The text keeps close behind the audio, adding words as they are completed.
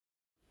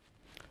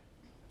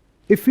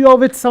If you are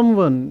with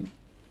someone,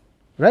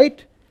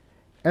 right,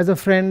 as a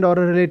friend or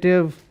a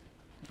relative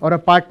or a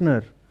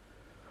partner,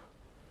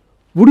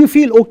 would you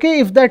feel okay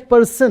if that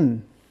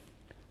person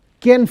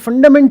can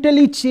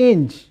fundamentally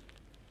change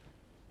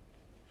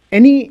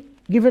any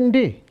given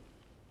day?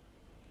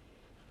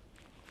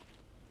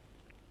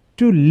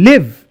 To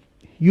live,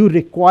 you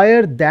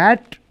require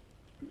that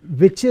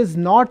which is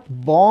not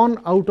born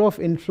out of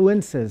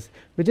influences,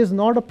 which is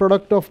not a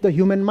product of the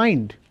human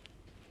mind.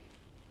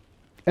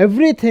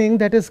 Everything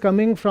that is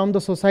coming from the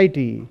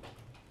society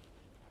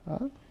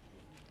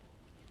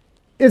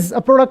is a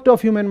product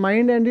of human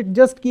mind, and it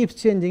just keeps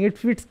changing.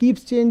 If it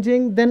keeps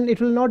changing, then it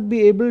will not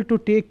be able to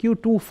take you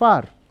too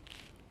far.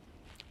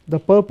 The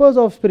purpose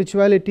of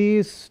spirituality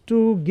is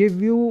to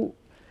give you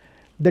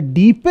the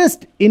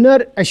deepest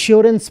inner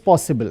assurance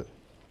possible,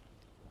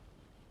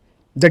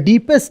 the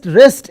deepest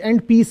rest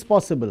and peace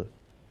possible,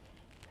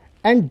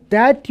 and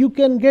that you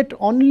can get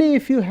only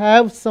if you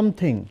have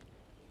something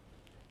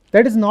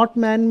that is not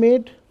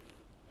man-made,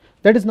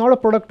 that is not a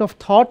product of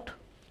thought,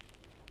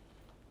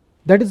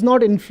 that is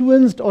not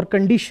influenced or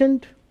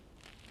conditioned.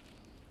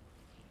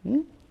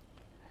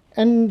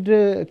 And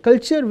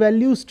culture,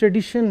 values,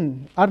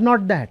 tradition are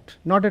not that,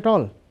 not at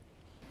all.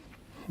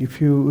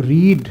 If you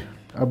read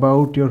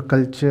about your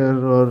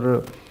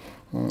culture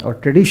or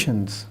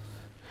traditions,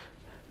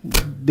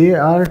 they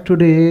are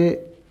today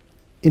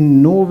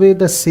in no way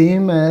the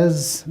same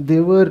as they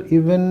were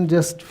even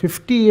just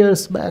 50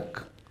 years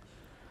back.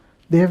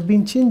 They have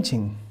been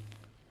changing.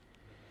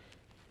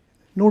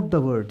 Note the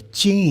word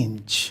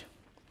change.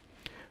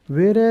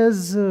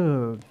 Whereas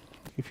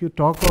if you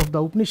talk of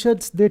the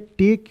Upanishads, they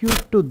take you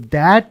to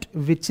that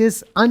which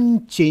is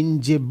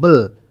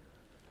unchangeable.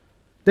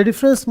 The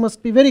difference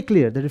must be very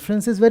clear. The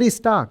difference is very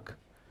stark.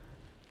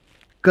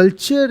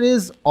 Culture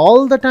is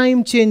all the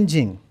time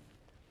changing,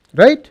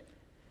 right?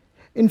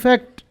 In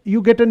fact,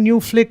 you get a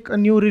new flick, a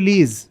new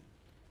release,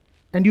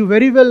 and you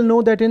very well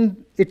know that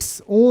in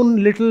its own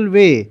little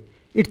way,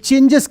 it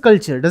changes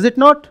culture, does it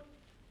not?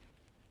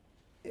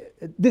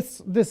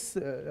 This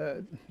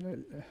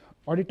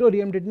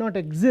auditorium did not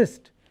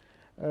exist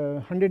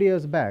 100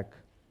 years back.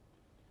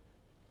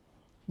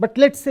 But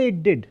let's say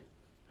it did.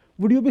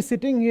 Would you be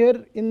sitting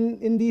here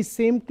in these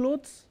same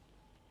clothes?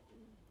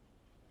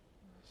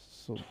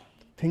 So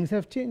things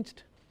have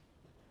changed,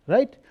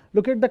 right?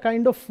 Look at the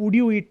kind of food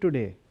you eat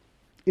today.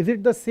 Is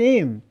it the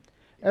same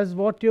as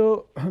what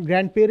your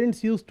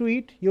grandparents used to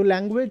eat? Your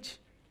language?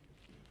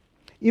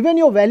 Even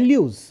your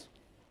values.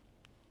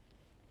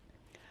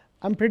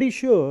 I'm pretty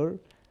sure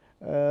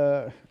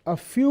a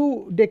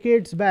few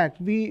decades back,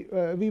 we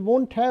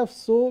won't have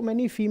so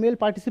many female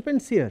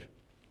participants here,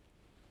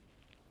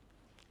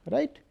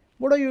 right?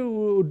 What are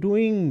you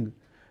doing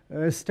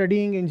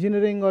studying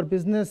engineering or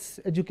business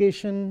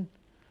education?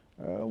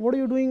 What are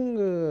you doing?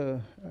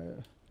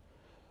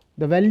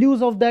 The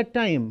values of that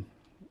time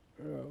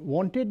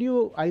wanted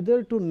you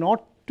either to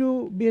not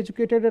to be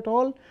educated at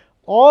all,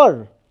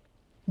 or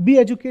be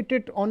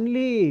educated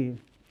only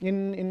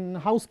in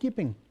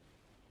housekeeping,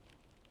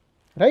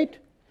 right?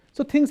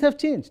 So things have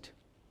changed.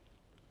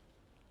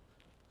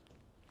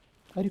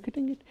 Are you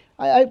getting it?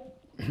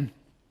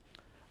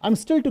 I'm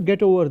still to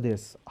get over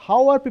this.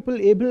 How are people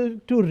able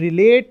to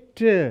relate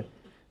the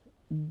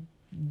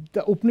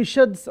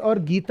Upanishads or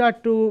Gita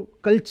to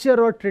culture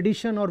or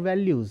tradition or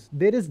values?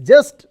 There is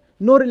just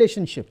no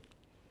relationship.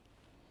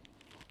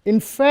 In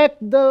fact,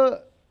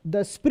 the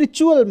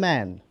spiritual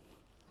man,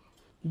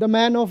 the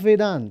man of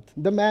Vedanta,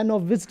 the man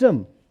of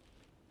wisdom,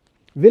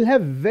 will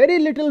have very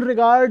little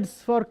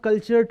regards for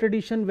culture,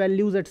 tradition,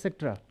 values,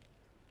 etc.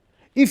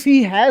 If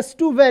he has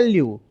to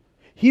value,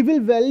 he will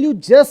value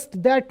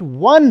just that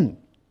one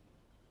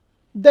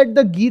that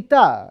the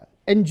Gita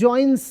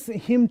enjoins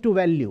him to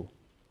value.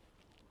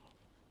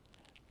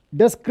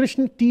 Does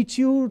Krishna teach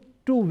you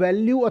to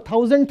value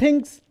 1,000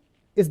 things?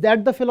 Is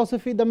that the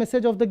philosophy, the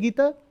message of the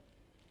Gita?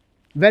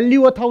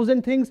 Value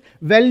 1,000 things,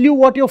 value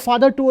what your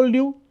father told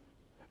you,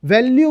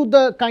 value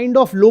the kind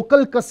of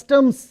local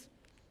customs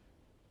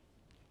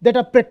that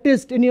are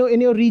practiced in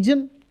your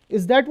region.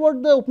 Is that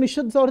what the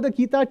Upanishads or the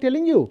Gita are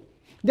telling you?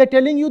 They are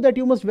telling you that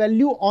you must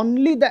value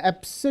only the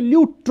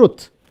absolute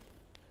truth.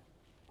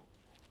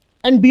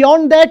 And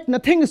beyond that,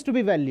 nothing is to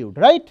be valued,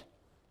 right?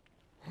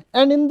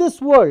 And in this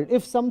world,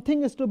 if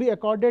something is to be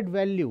accorded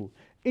value,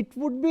 it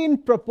would be in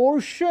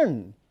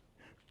proportion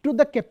to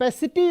the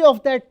capacity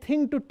of that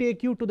thing to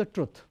take you to the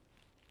truth,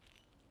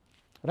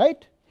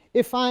 right?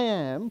 If I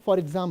am, for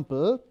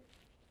example,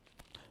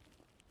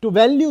 to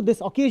value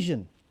this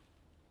occasion,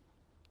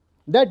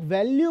 that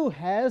value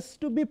has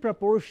to be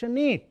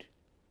proportionate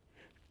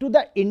to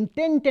the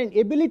intent and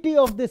ability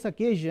of this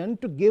occasion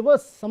to give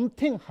us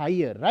something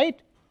higher,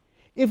 right?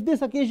 If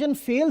this occasion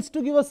fails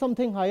to give us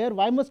something higher,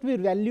 why must we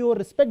value or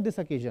respect this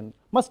occasion?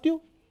 Must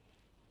you?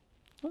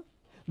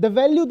 The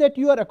value that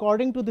you are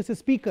according to this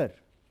speaker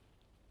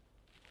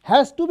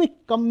has to be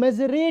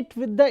commensurate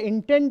with the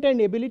intent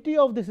and ability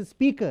of this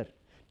speaker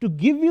to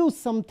give you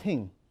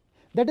something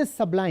that is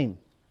sublime.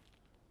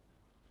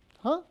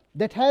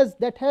 that has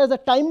a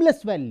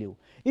timeless value.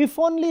 If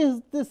only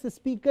is this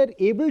speaker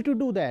able to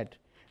do that,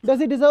 does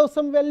he deserve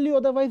some value?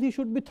 Otherwise, he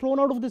should be thrown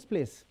out of this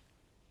place.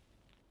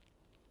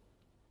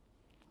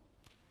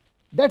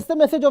 That's the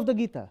message of the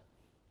Gita.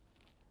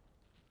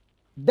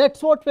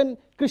 That's what when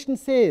Krishna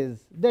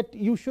says that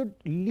you should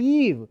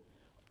leave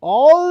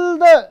all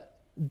the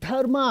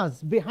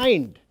dharmas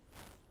behind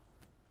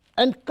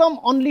and come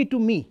only to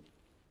me.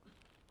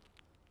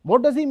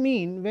 What does he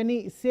mean when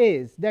he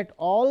says that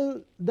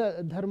all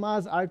the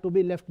dharmas are to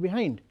be left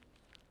behind?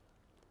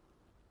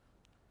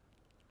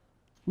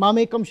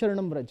 Mamekam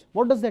sharanam vraj.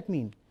 What does that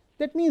mean?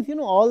 That means,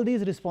 all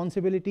these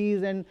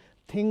responsibilities and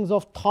things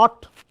of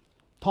thought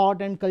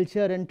and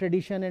culture and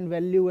tradition and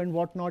value and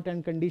whatnot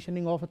and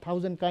conditioning of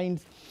 1,000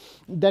 kinds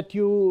that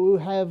you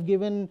have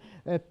given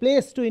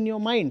place to in your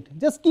mind,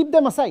 just keep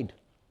them aside.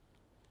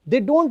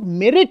 They don't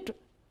merit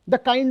the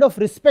kind of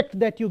respect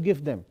that you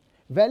give them.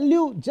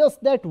 Value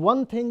just that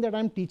one thing that I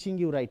am teaching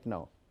you right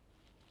now.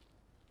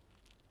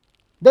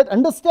 That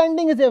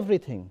understanding is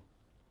everything,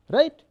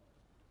 right?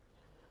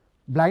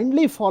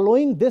 Blindly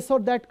following this or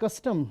that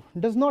custom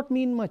does not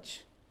mean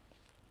much.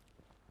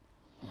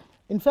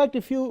 In fact,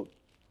 if you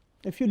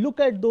look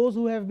at those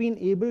who have been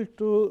able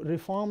to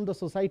reform the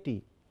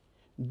society,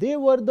 they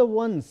were the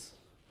ones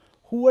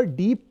who were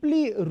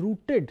deeply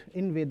rooted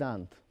in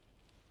Vedanta.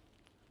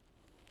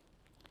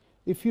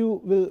 If you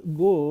will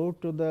go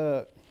to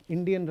the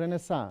Indian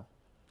Renaissance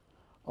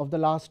of the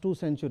last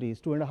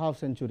 2.5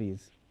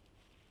 centuries,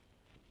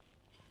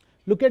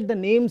 look at the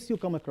names you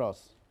come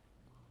across.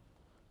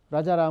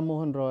 Raja Ram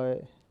Mohan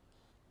Roy,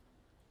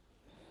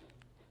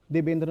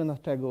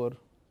 Debendranath Tagore,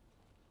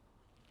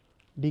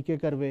 D.K.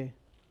 Karve.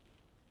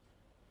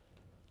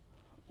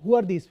 Who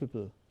are these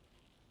people?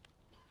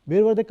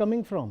 Where were they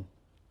coming from?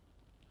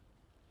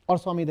 Or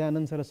Swami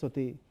Dayanand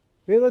Saraswati,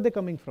 where were they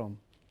coming from?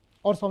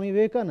 Or Swami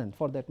Vivekanand,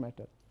 for that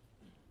matter.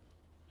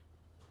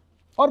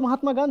 Or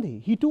Mahatma Gandhi,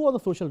 he too was a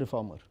social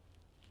reformer.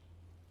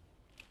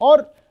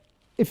 Or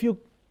if you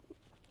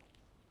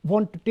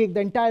want to take the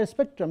entire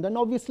spectrum, then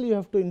obviously you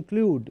have to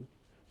include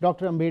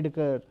Dr.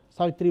 Ambedkar,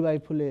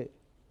 Savitribai Phule,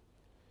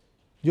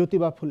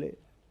 Jyotiba Phule.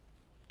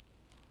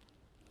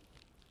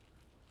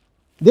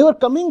 They were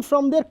coming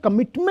from their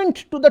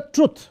commitment to the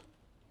truth,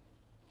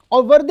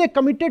 or were they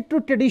committed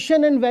to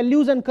tradition and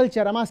values and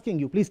culture? I am asking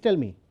you, please tell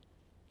me.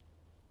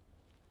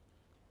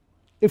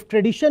 If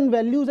tradition,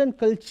 values and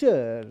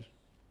culture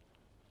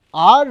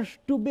are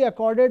to be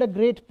accorded a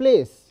great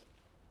place,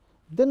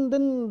 then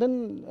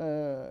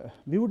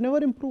we would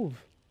never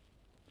improve,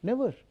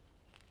 never.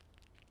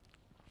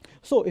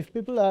 So, if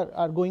people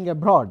are going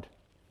abroad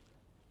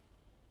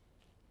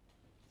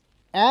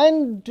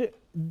and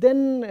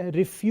then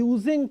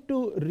refusing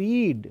to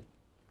read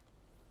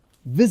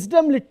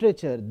wisdom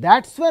literature,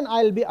 that's when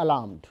I will be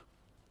alarmed.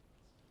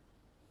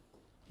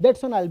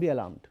 That's when I will be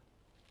alarmed.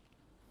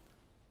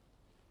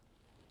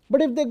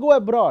 But if they go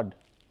abroad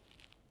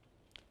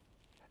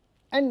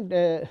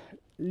and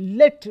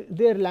let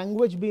their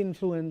language be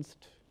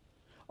influenced,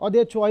 or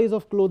their choice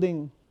of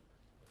clothing,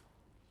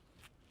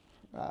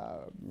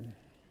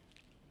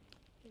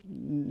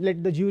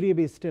 let the jury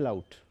be still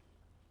out.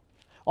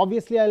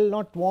 Obviously, I will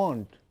not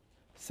want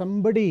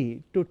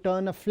somebody to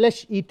turn a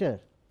flesh eater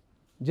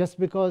just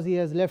because he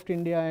has left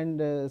India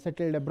and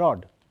settled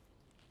abroad.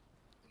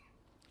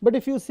 But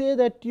if you say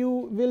that you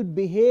will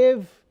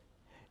behave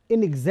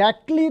in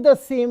exactly the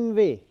same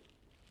way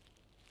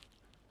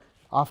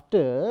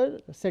after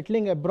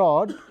settling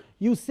abroad,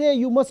 you say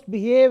you must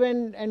behave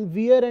and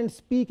wear and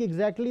speak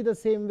exactly the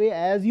same way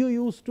as you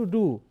used to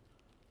do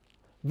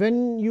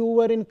when you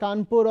were in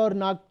Kanpur or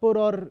Nagpur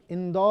or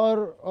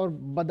Indore or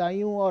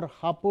Badaयूं or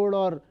Hapur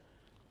or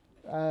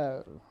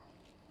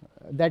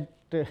that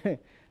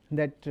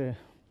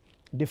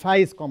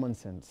defies common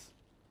sense.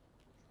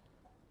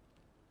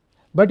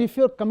 But if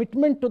your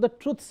commitment to the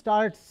truth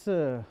starts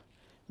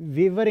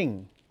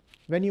wavering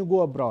when you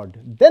go abroad,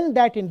 then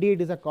that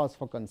indeed is a cause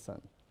for concern.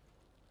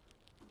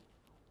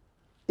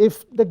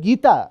 If the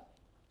Gita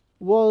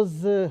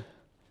was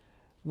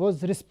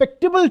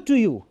respectable to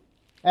you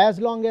as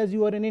long as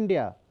you were in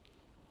India,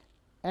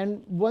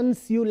 and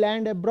once you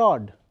land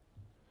abroad,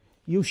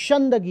 you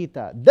shun the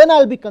Gita, then I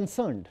will be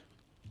concerned.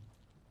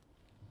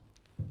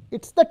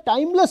 It is the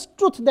timeless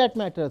truth that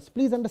matters,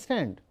 please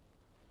understand.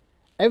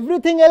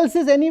 Everything else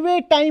is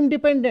anyway time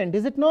dependent,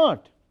 is it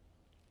not?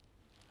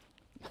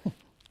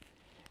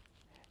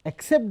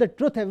 Except the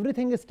truth,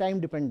 everything is time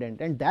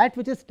dependent, and that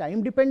which is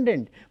time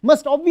dependent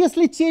must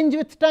obviously change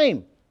with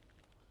time.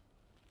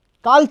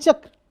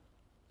 Kalchakra.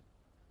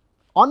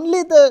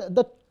 Only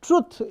the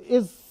truth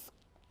is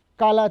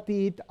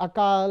kalatit,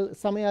 akal,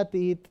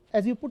 samayatit,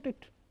 as you put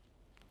it.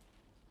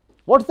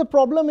 What is the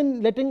problem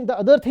in letting the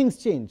other things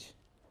change?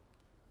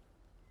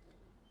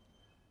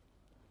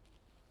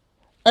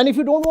 And if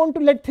you don't want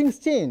to let things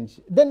change,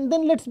 then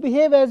let's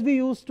behave as we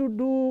used to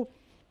do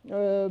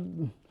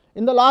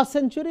in the last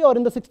century or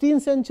in the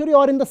 16th century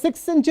or in the 6th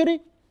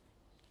century.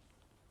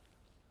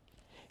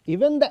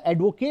 Even the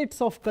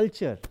advocates of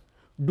culture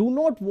do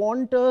not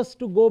want us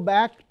to go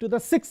back to the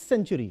 6th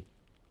century.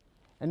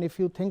 And if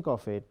you think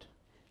of it,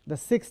 the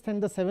 6th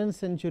and the 7th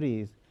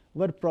centuries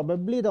were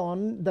probably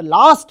the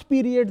last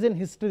periods in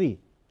history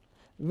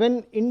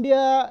when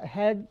India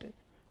had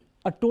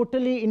a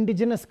totally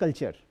indigenous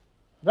culture,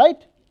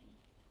 right?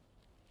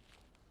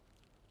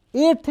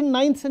 8th and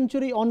 9th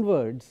century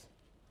onwards,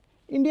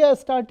 India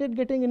started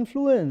getting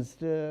influenced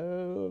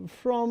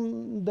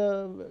from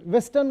the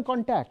Western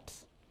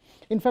contacts.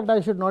 In fact,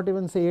 I should not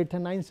even say 8th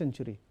and 9th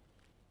century.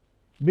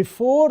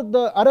 Before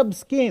the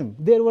Arabs came,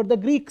 there were the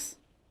Greeks.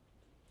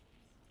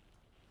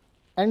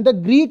 And the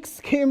Greeks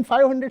came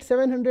 500,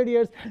 700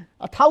 years,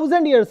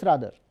 1,000 years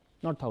rather,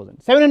 not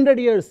 1,000, 700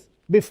 years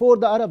before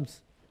the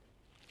Arabs.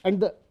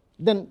 And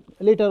then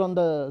later on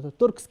the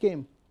Turks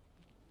came.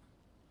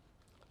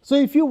 So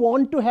if you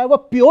want to have a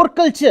pure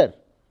culture,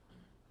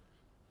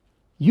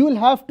 you will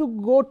have to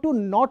go to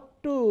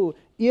not to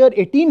year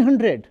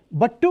 1800,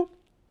 but to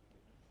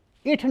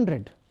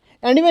 800.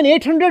 And even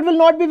 800 will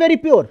not be very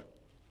pure.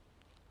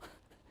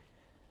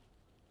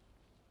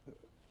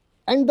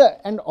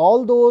 And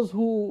all those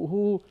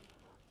who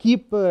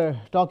keep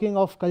talking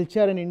of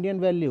culture and Indian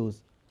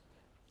values,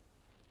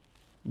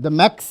 the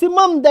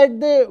maximum that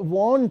they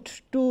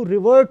want to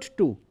revert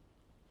to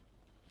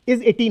is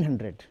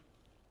 1800.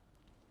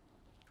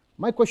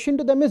 My question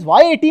to them is,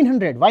 why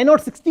 1800? Why not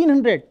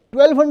 1600,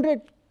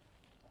 1200?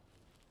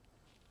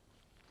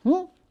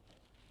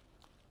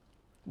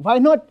 Why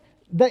not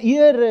the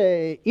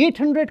year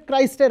 800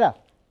 Christ era?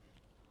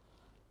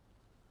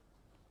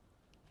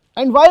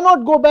 And why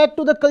not go back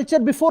to the culture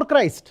before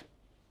Christ?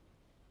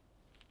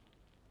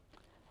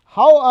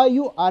 How are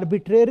you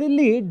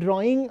arbitrarily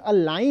drawing a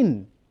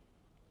line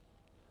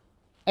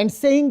and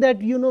saying that,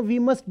 we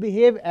must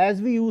behave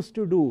as we used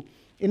to do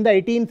in the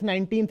 18th,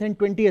 19th and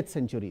 20th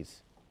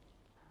centuries?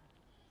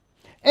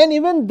 And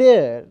even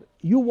there,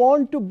 you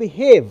want to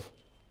behave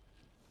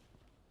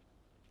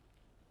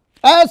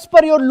as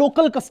per your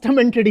local custom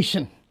and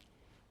tradition.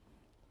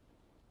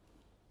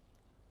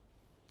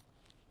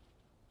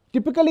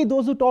 Typically,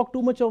 those who talk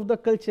too much of the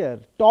culture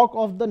talk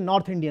of the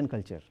North Indian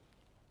culture.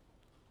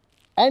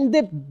 And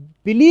they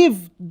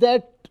believe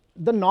that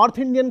the North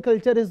Indian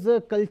culture is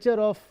the culture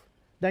of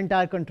the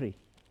entire country.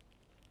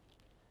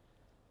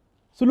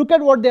 So look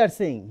at what they are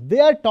saying. They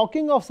are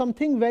talking of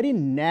something very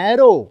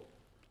narrow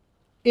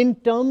in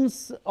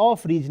terms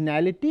of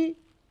regionality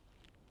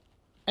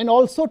and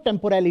also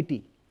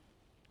temporality.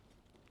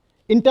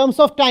 In terms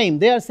of time,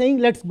 they are saying,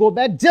 let's go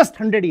back just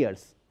 100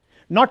 years,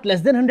 not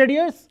less than 100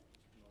 years,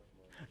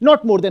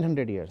 not more than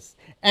 100 years.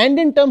 And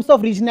in terms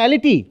of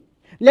regionality,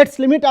 let's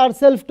limit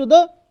ourselves to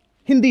the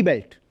Hindi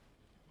belt.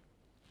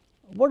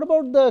 What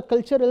about the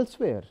culture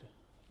elsewhere?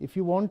 If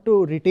you want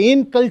to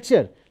retain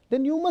culture,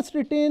 then you must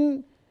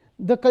retain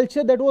the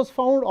culture that was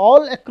found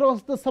all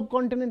across the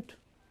subcontinent.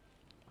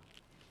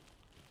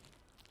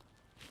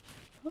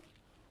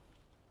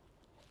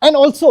 And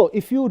also,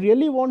 if you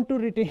really want to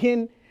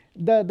retain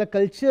the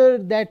culture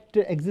that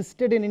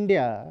existed in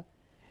India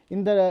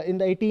in the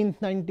 18th,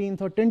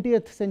 19th or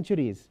 20th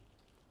centuries,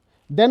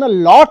 then a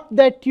lot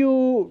that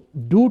you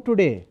do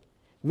today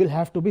will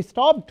have to be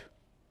stopped.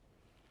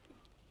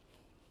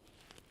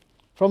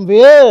 From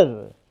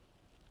where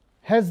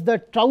has the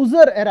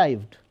trouser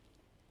arrived?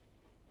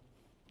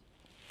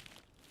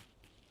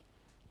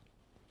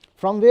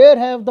 From where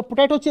have the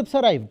potato chips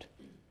arrived?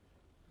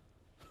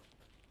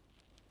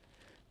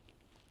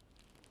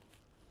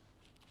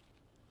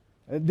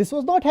 This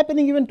was not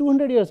happening even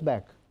 200 years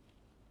back.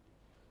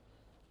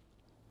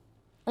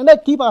 And I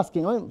keep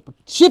asking,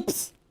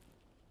 chips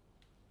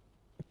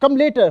come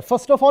later.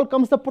 First of all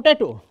comes the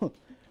potato.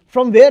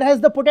 From where has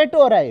the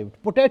potato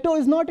arrived? Potato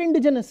is not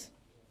indigenous.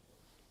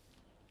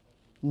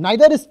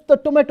 Neither is the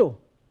tomato.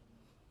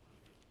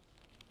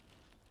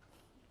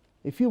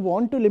 If you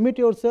want to limit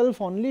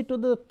yourself only to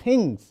the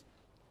things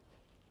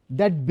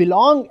that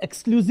belong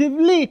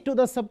exclusively to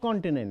the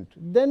subcontinent,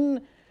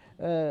 then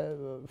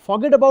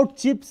forget about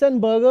chips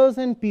and burgers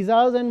and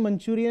pizzas and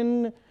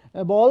Manchurian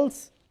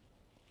balls.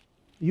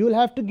 You will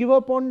have to give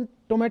up on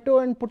tomato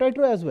and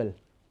potato as well.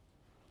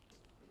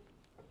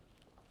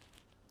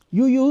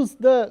 You use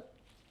the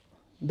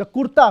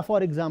kurta,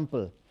 for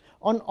example,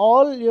 on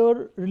all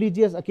your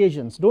religious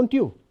occasions, don't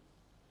you?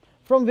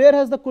 From where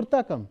has the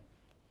kurta come?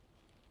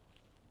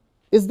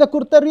 Is the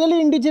kurta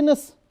really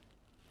indigenous?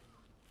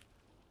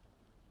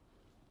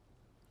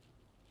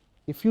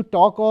 If you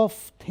talk of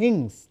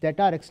things that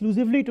are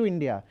exclusively to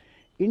India,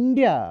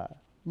 India,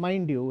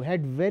 mind you,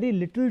 had very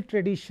little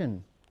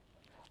tradition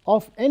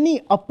of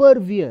any upper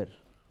wear,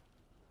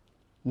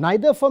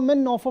 neither for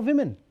men nor for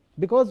women,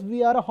 because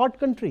we are a hot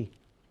country.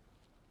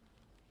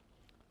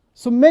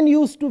 So men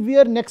used to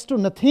wear next to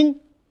nothing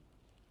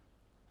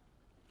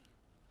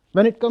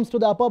when it comes to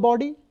the upper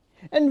body,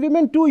 and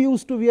women too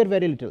used to wear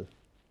very little.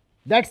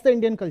 That's the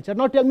Indian culture.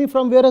 Now tell me,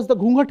 from where has the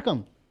ghungat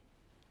come?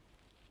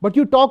 But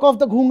you talk of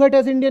the ghungat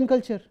as Indian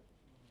culture.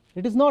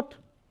 It is not.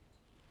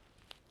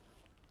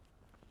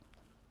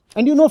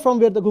 And you know from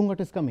where the ghungat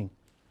is coming.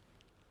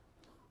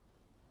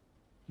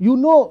 You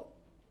know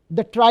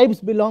the tribes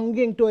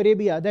belonging to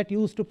Arabia that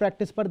used to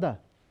practice parda.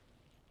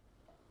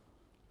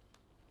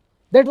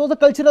 That was a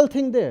cultural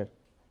thing there.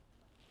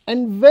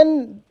 And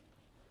when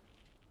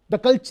the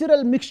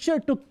cultural mixture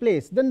took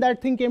place, then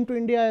that thing came to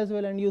India as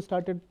well, and you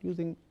started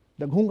using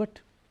the ghungat.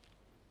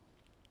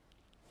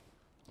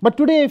 But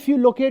today, if you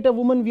locate a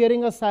woman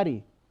wearing a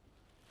sari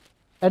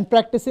and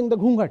practicing the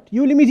ghungat,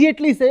 you will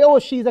immediately say, oh,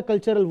 she is a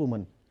cultural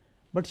woman.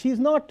 But she is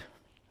not.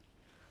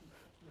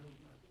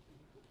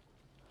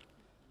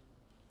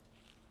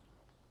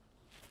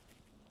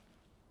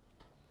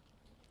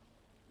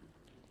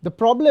 The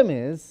problem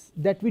is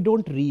that we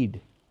don't read.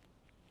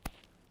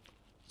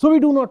 So we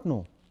do not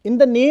know. In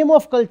the name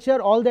of culture,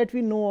 all that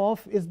we know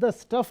of is the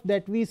stuff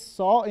that we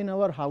saw in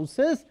our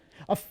houses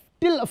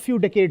till a few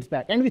decades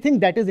back, and we think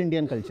that is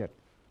Indian culture.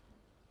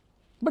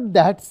 But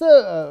that's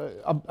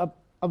a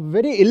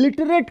very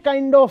illiterate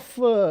kind of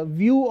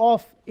view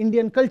of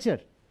Indian culture.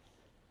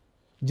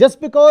 Just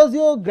because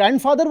your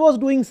grandfather was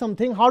doing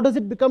something, how does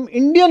it become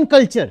Indian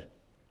culture?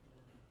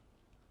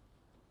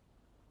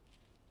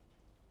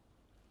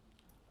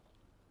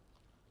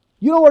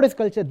 You know what is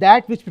culture?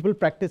 That which people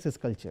practice is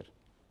culture.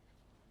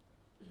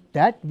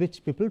 That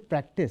which people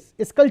practice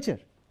is culture.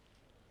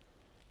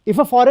 If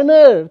a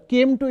foreigner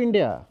came to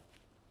India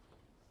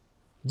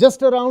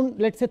just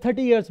around, let's say,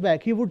 30 years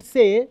back, he would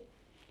say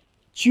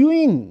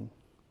chewing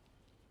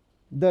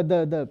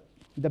the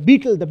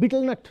betel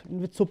nut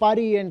with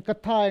supari and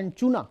katha and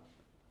chuna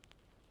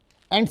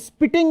and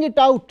spitting it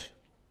out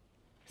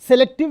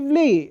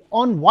selectively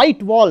on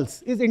white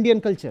walls is Indian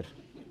culture.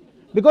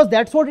 Because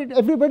that's what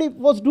everybody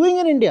was doing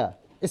in India,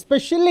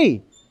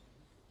 especially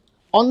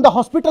on the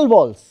hospital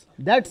walls.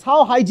 That's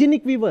how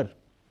hygienic we were.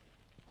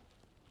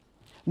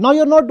 Now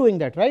you're not doing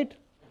that, right?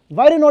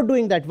 Why are you not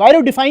doing that? Why are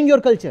you defying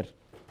your culture?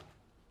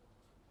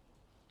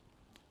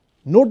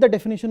 Note the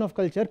definition of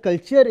culture.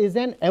 Culture is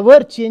an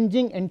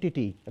ever-changing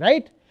entity,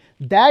 right?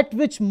 That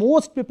which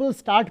most people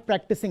start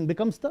practicing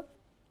becomes the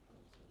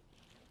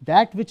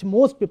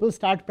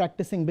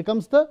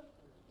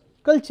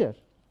culture.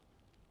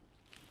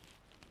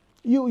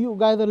 You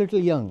guys are a little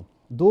young.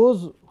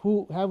 Those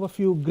who have a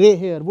few grey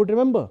hair would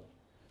remember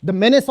the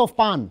menace of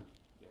pan.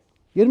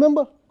 You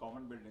remember?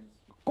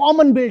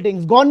 Common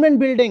buildings, government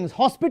buildings,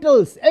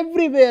 hospitals,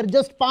 everywhere,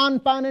 just pan,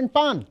 pan and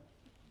pan.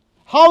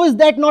 How is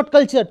that not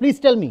culture? Please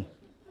tell me.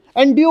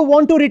 And do you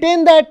want to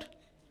retain that?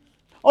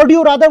 Or do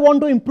you rather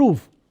want to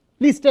improve?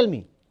 Please tell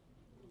me.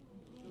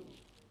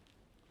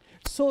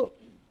 So,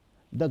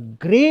 the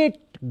great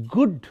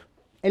good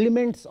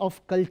elements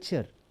of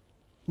culture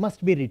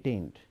must be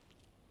retained.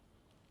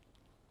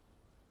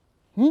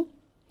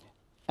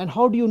 And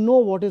how do you know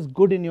what is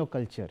good in your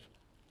culture?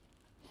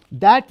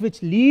 That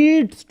which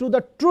leads to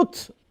the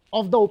truth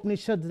of the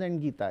Upanishads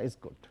and Gita is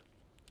good.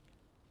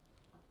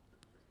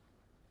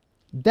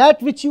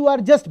 That which you are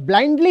just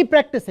blindly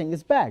practicing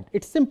is bad.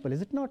 It's simple,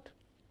 is it not?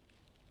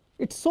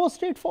 It's so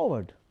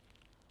straightforward.